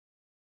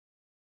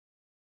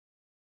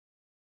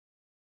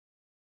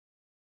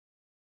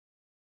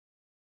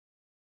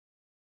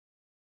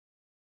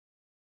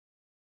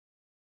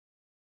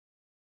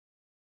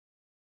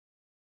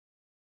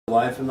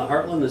Live from the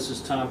Heartland, this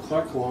is Tom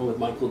Clark along with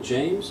Michael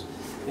James,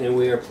 and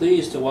we are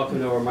pleased to welcome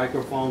to our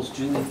microphones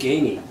Julie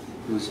Ganey,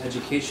 who is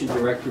Education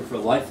Director for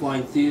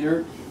Lifeline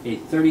Theater, a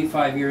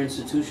 35-year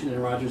institution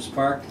in Rogers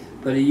Park,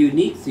 but a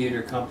unique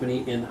theater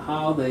company in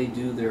how they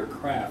do their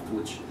craft,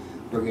 which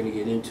we're going to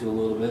get into a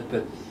little bit.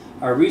 But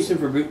our reason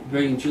for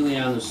bringing Julie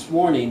on this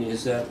morning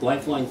is that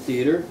Lifeline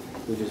Theater,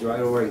 which is right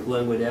over at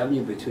Glenwood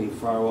Avenue between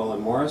Farwell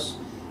and Morris,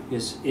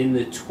 is in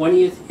the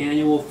 20th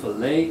annual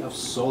Filet of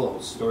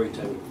Solo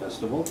Storytelling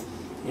Festival.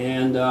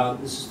 And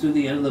this is through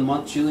the end of the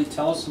month. Julie,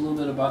 tell us a little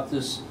bit about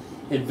this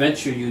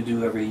adventure you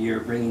do every year,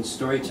 bringing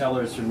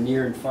storytellers from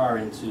near and far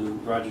into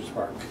Rogers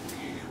Park.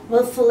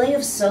 Well, Filet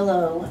of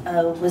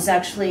Solo was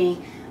actually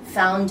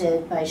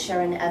founded by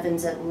Sharon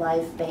Evans at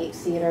Live Bait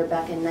Theater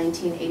back in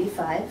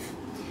 1985.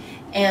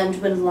 And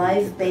when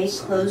Live Bait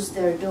closed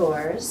their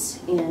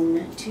doors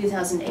in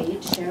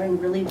 2008, Sharon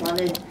really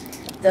wanted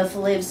the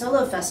Filet of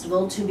Solo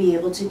Festival to be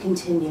able to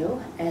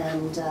continue,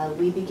 and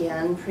we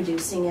began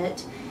producing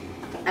it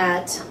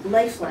at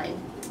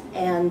Lifeline.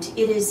 And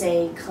it is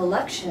a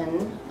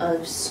collection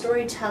of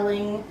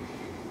storytelling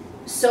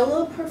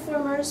solo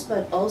performers,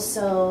 but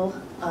also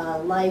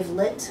live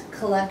lit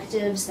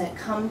collectives that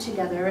come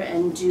together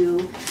and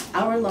do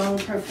hour-long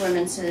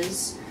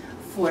performances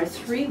for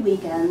 3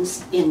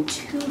 weekends in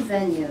 2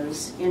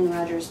 venues in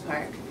Rogers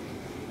Park.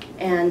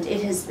 And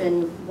it has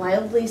been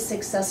wildly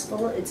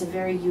successful. It's a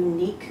very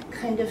unique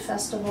kind of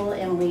festival,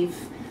 and we've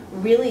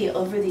really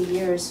over the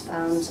years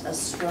found a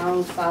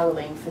strong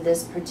following for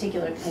this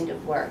particular kind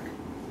of work.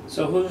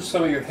 So who are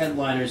some of your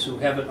headliners who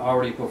haven't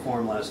already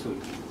performed last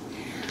week?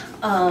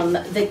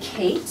 The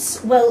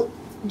Kates. Well,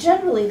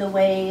 generally the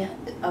way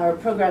our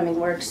programming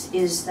works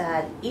is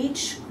that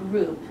each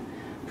group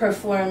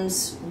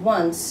performs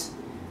once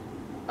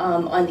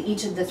on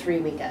each of the 3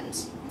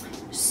 weekends,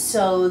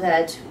 so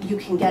that you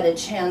can get a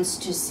chance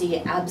to see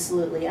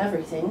absolutely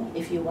everything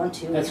if you want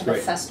to. That's we have great.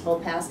 A festival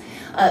pass,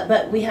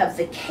 but we have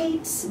the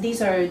Kates.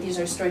 These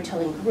are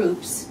storytelling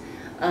groups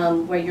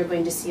where you're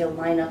going to see a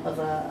lineup of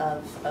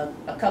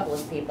a couple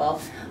of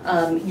people.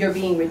 You're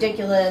Being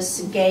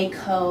Ridiculous, Gay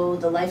Co,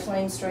 the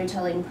Lifeline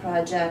Storytelling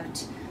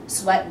Project,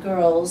 Sweat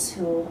Girls,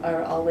 who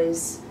are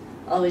always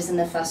in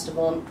the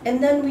festival,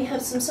 and then we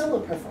have some solo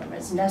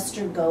performers.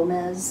 Nestor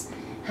Gomez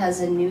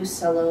has a new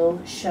solo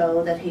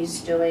show that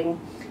he's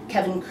doing.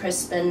 Kevin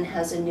Crispin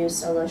has a new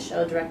solo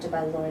show directed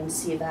by Lauren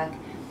Sivak.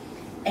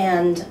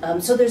 And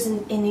so there's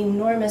an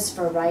enormous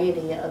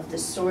variety of the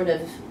sort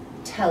of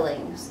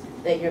tellings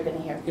that you're going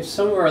to hear. If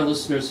some of our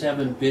listeners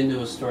haven't been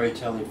to a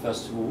storytelling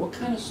festival, what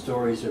kind of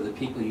stories are the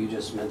people you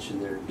just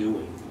mentioned there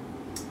doing?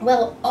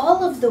 Well,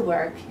 all of the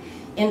work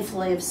in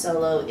Filet of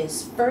Solo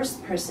is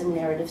first-person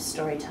narrative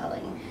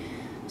storytelling.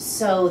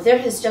 So there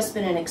has just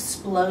been an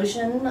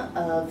explosion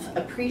of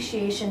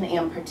appreciation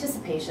and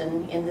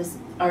participation in this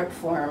art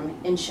form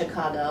in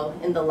Chicago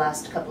in the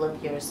last couple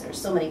of years.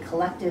 There's so many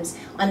collectives.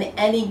 On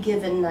any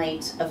given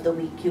night of the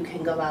week, you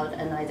can go out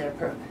and either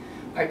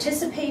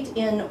participate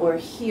in or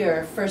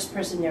hear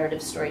first-person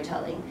narrative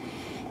storytelling.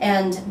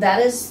 And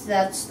that's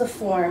the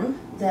form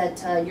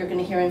that you're going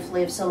to hear in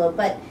Filet of Solo.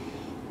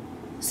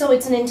 So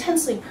it's an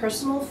intensely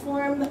personal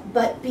form,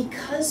 but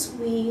because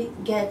we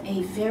get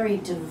a very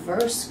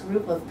diverse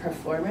group of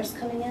performers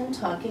coming in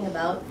talking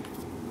about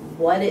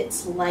what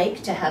it's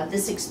like to have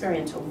this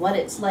experience, or what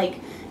it's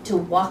like to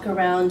walk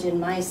around in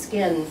my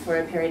skin for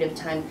a period of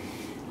time,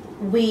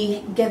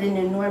 we get an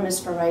enormous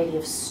variety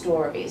of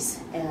stories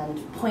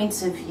and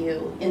points of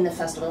view in the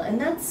festival. And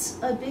that's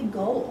a big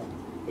goal,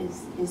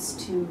 is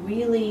to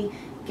really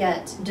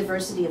get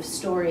diversity of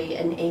story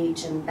and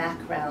age and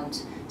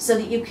background, so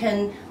that you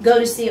can go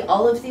to see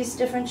all of these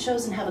different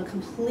shows and have a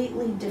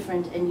completely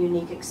different and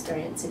unique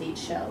experience at each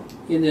show.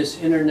 In this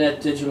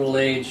internet digital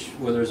age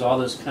where there's all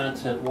this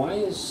content, why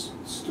is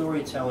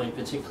storytelling,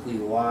 particularly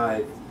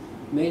live,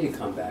 made a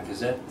comeback? Is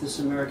that This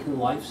American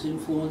Life's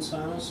influence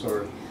on us,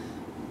 or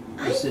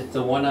is it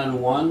the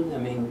one-on-one? I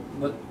mean,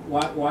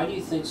 why do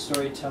you think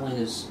storytelling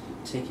is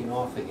taking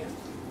off again?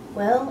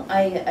 Well,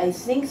 I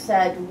think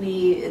that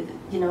we,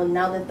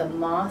 now that The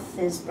Moth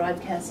is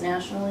broadcast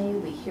nationally,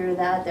 we hear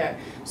that. There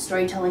are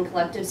storytelling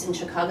collectives in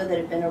Chicago that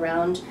have been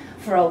around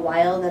for a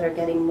while that are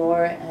getting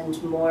more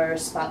and more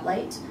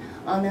spotlight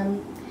on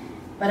them.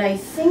 But I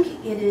think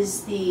it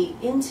is the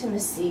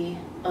intimacy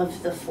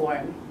of the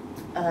form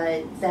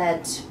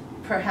that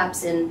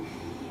perhaps in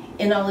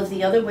all of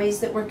the other ways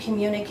that we're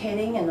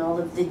communicating and all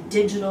of the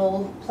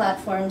digital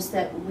platforms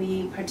that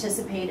we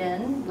participate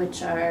in,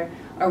 which are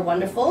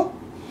wonderful,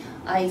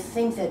 I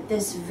think that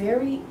this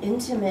very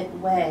intimate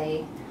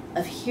way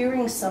of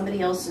hearing somebody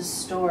else's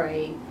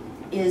story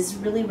is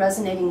really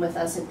resonating with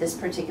us at this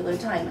particular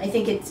time. I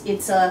think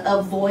it's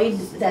a void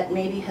that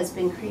maybe has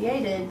been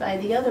created by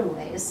the other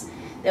ways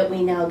that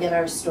we now get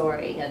our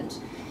story.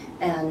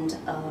 And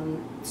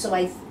so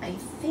I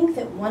think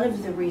that one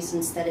of the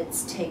reasons that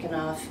it's taken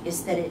off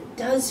is that it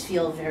does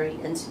feel very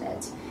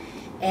intimate.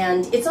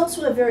 And it's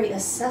also a very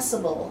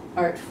accessible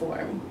art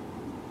form.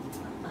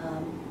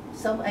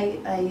 So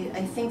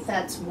I think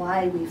that's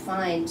why we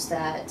find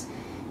that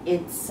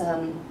it's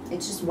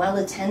just well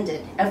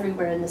attended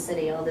everywhere in the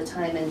city all the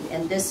time,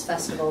 and this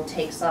festival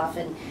takes off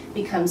and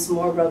becomes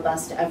more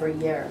robust every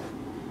year.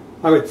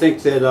 I would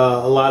think that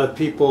a lot of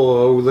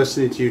people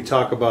listening to you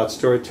talk about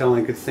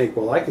storytelling could think,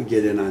 well, I could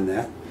get in on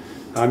that.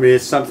 I mean,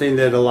 it's something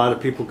that a lot of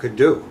people could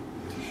do.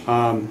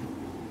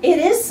 It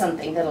is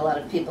something that a lot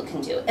of people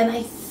can do, and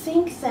I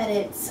think that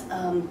it's,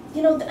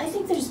 I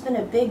think there's been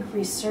a big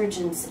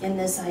resurgence in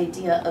this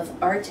idea of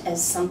art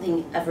as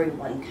something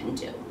everyone can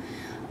do.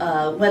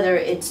 Whether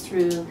it's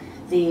through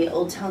the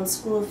Old Town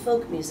School of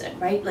Folk Music,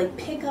 right? Like,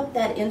 pick up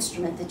that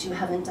instrument that you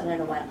haven't done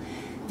in a while.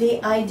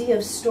 The idea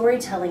of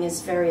storytelling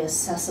is very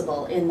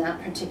accessible in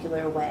that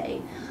particular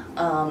way.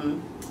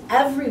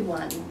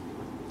 Everyone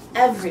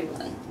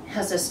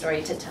has a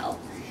story to tell.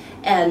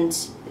 And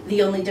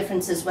the only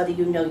difference is whether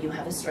you know you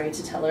have a story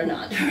to tell or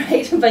not,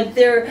 right? But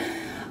there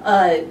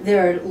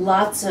are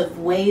lots of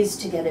ways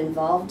to get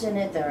involved in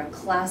it. There are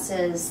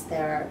classes,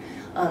 there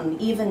are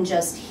even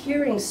just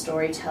hearing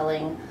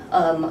storytelling.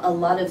 A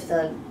lot of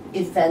the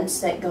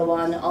events that go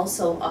on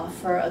also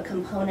offer a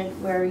component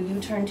where you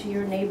turn to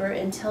your neighbor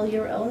and tell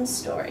your own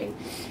story.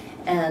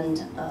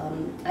 And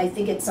I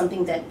think it's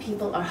something that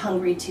people are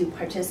hungry to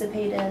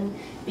participate in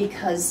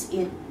because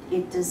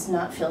it does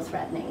not feel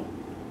threatening.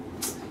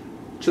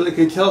 Julie,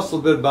 can you tell us a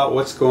little bit about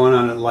what's going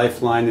on at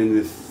Lifeline in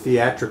the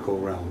theatrical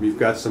realm? You've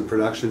got some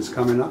productions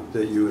coming up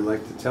that you would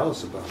like to tell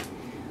us about.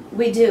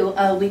 We do.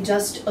 We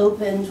just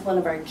opened one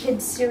of our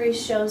kids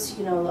series shows.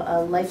 You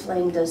know,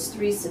 Lifeline does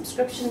 3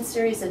 subscription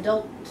series,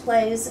 adult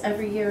plays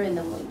every year, and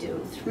then we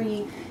do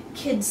 3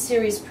 kids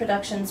series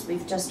productions.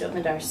 We've just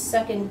opened our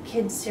 2nd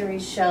kids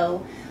series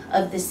show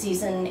of the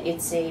season.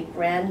 It's a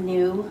brand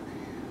new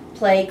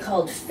play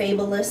called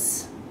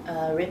Fabulous,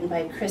 written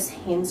by Chris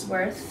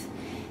Hainsworth,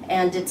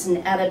 and it's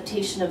an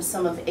adaptation of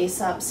some of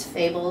Aesop's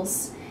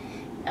fables.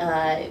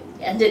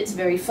 And it's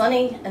very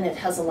funny, and it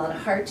has a lot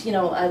of heart. You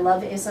know, I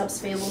love Aesop's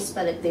fables,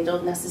 but they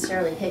don't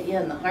necessarily hit you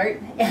in the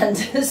heart. And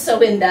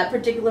so in that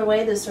particular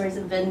way, the stories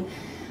have been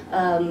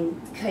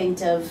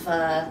kind of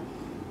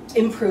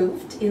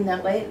improved in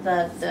that way.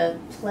 The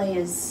play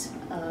is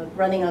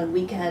running on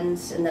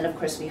weekends, and then of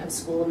course we have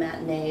school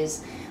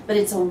matinees. But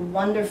it's a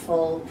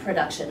wonderful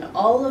production.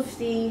 All of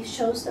the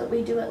shows that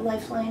we do at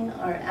Lifeline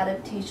are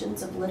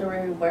adaptations of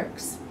literary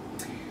works.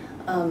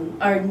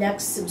 Our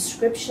next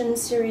subscription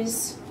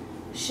series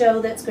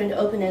show that's going to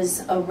open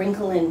is A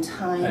Wrinkle in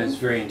Time. I was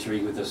very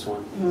intrigued with this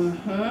one.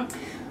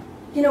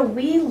 Mm-hmm. You know,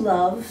 we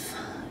love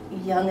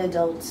young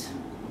adult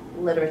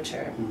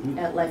literature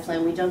at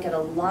Lifeline. We don't get a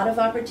lot of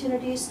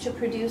opportunities to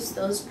produce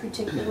those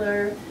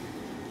particular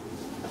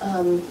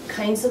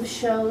kinds of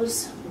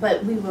shows,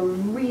 but we were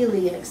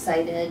really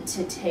excited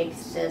to take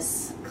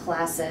this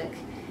classic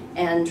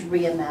and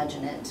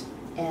reimagine it.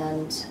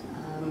 And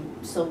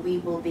so we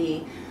will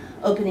be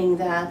opening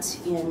that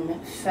in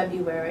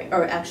February,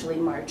 or actually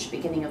March,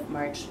 beginning of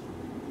March,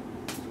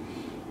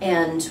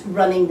 and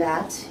running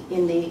that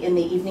in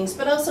the evenings,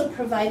 but also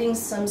providing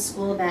some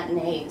school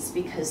matinees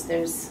because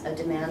there's a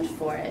demand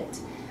for it.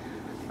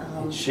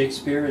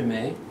 Shakespeare in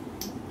May.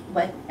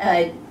 What?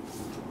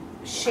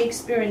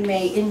 Shakespeare in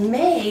May. In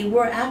May,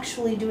 we're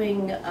actually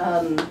doing.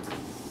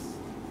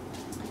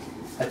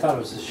 I thought it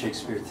was a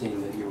Shakespeare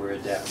theme that you were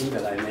adapting,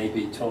 but I may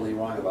be totally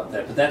wrong about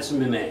that. But that's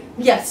in May.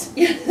 Yes,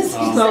 yes.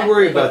 Exactly. Not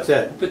worry about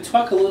that. But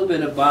talk a little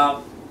bit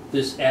about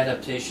this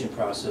adaptation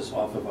process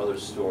off of other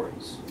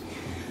stories.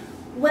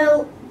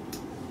 Well,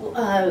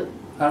 how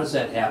does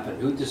that happen?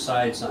 Who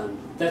decides on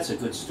that's a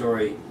good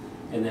story,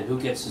 and then who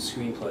gets the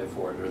screenplay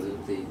for it or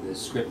the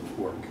script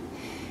work?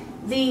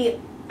 The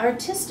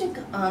artistic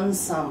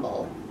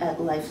ensemble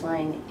at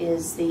Lifeline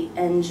is the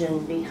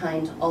engine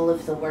behind all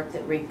of the work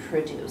that we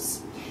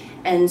produce.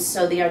 And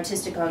so the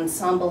artistic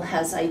ensemble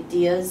has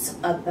ideas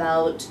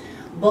about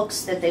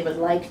books that they would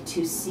like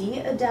to see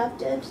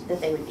adapted,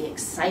 that they would be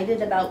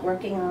excited about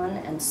working on,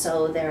 and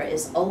so there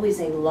is always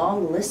a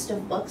long list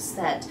of books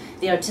that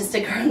the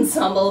artistic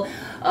ensemble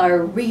are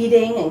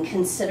reading and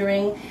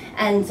considering,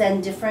 and then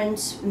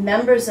different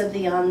members of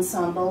the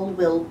ensemble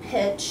will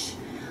pitch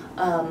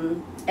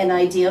an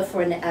idea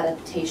for an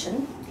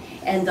adaptation.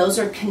 And those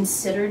are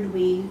considered,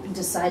 we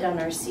decide on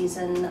our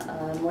season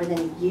more than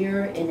a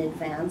year in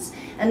advance.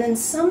 And then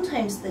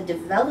sometimes the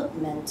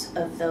development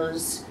of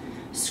those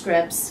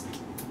scripts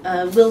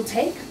will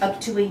take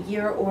up to a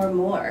year or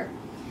more.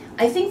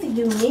 I think the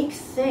unique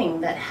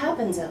thing that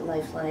happens at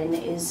Lifeline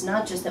is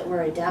not just that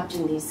we're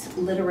adapting these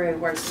literary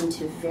works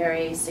into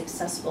very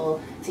successful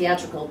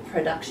theatrical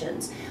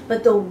productions,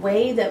 but the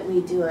way that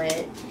we do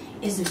it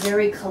is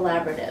very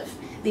collaborative.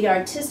 The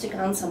artistic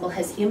ensemble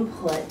has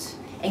input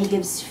and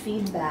gives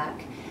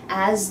feedback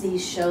as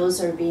these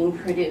shows are being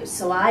produced.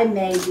 So I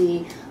may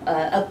be,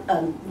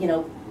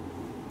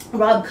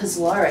 Rob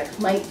Kozlarek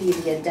might be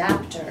the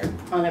adapter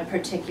on a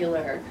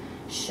particular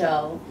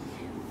show,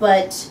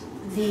 but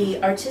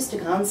the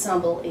artistic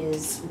ensemble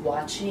is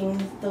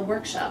watching the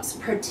workshops,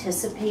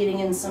 participating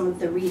in some of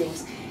the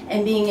readings,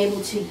 and being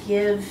able to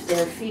give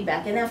their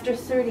feedback. And after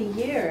 30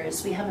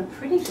 years, we have a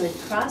pretty good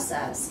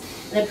process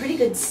and a pretty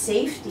good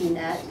safety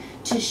net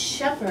to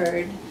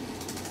shepherd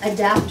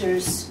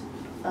adapters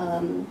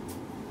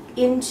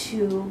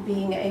into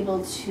being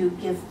able to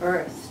give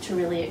birth to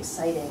really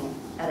exciting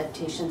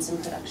adaptations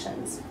and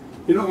productions.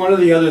 You know, one of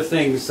the other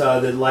things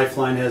that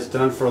Lifeline has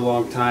done for a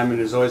long time and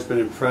has always been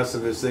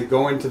impressive is they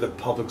go into the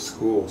public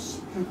schools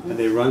and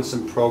they run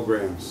some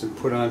programs and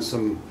put on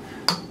some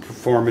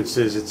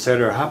performances,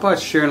 etc. How about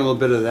sharing a little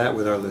bit of that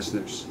with our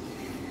listeners?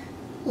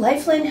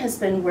 Lifeline has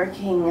been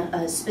working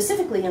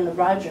specifically in the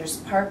Rogers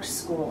Park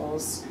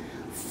schools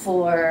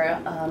for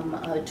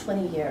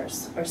 20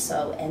 years or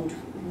so, and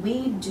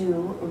we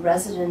do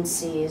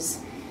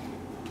residencies,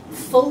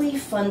 fully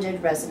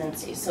funded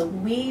residencies. So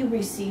we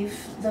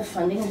receive the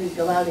funding, we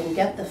go out and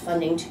get the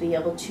funding to be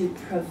able to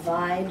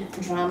provide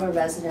drama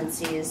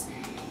residencies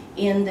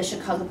in the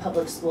Chicago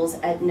Public Schools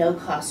at no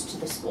cost to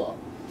the school.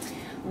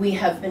 We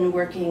have been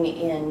working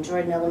in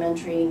Jordan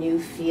Elementary,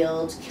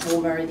 Newfield,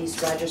 Kilmer,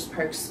 these Rogers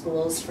Park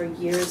schools for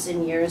years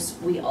and years.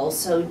 We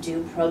also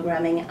do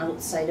programming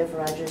outside of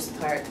Rogers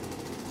Park.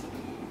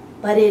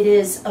 But it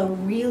is a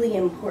really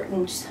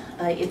important,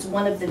 it's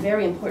one of the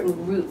very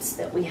important roots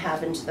that we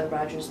have into the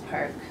Rogers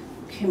Park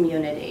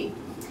community.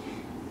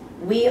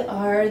 We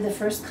are the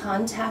first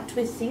contact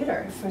with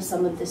theater for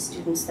some of the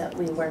students that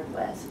we work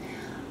with.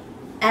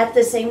 At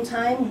the same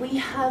time, we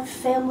have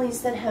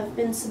families that have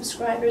been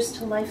subscribers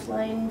to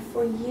Lifeline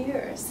for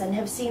years and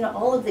have seen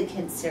all of the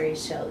kids'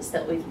 series shows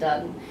that we've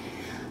done.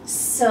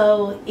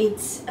 So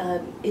there's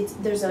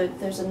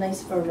a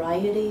nice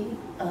variety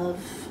of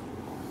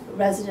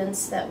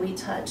residents that we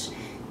touch.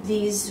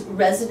 These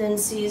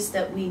residencies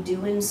that we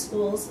do in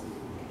schools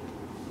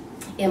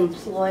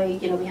employ,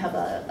 you know, we have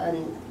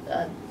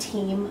a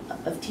team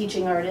of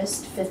teaching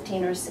artists,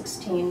 15 or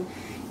 16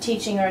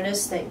 teaching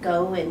artists that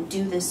go and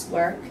do this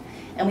work.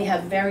 And we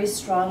have very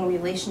strong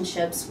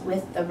relationships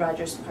with the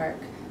Rogers Park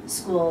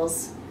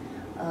schools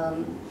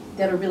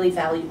that are really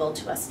valuable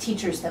to us,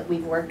 teachers that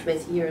we've worked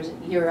with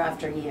year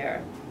after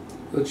year.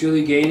 Well,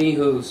 Julie Ganey,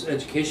 who's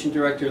Education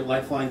Director at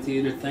Lifeline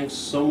Theater, thanks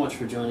so much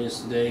for joining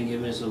us today and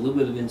giving us a little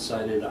bit of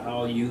insight into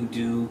how you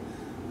do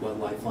what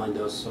Lifeline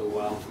does so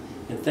well.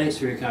 And thanks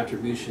for your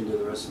contribution to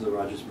the rest of the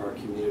Rogers Park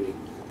community.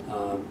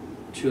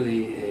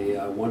 Truly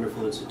a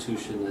wonderful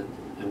institution that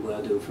I'm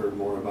glad to have heard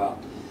more about.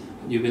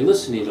 You've been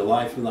listening to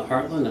Live from the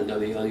Heartland on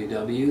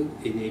WLUW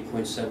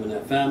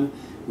 88.7 FM.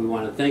 We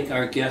want to thank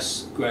our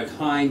guests, Greg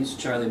Hines,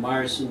 Charlie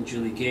Myerson,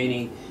 Julie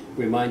Ganey.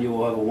 Remind you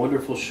we'll have a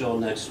wonderful show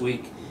next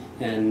week.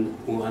 And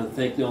we want to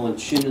thank Nolan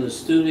Chin in the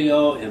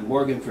studio and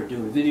Morgan for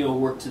doing video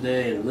work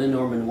today, and Lynn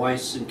Norman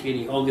Weiss and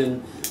Katie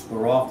Hogan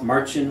for off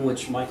marching,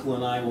 which Michael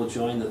and I will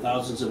join the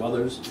thousands of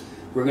others.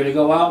 We're going to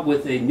go out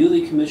with a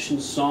newly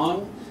commissioned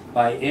song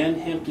by Ann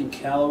Hampton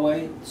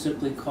Calloway,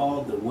 simply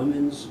called the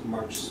Women's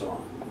March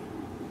Song.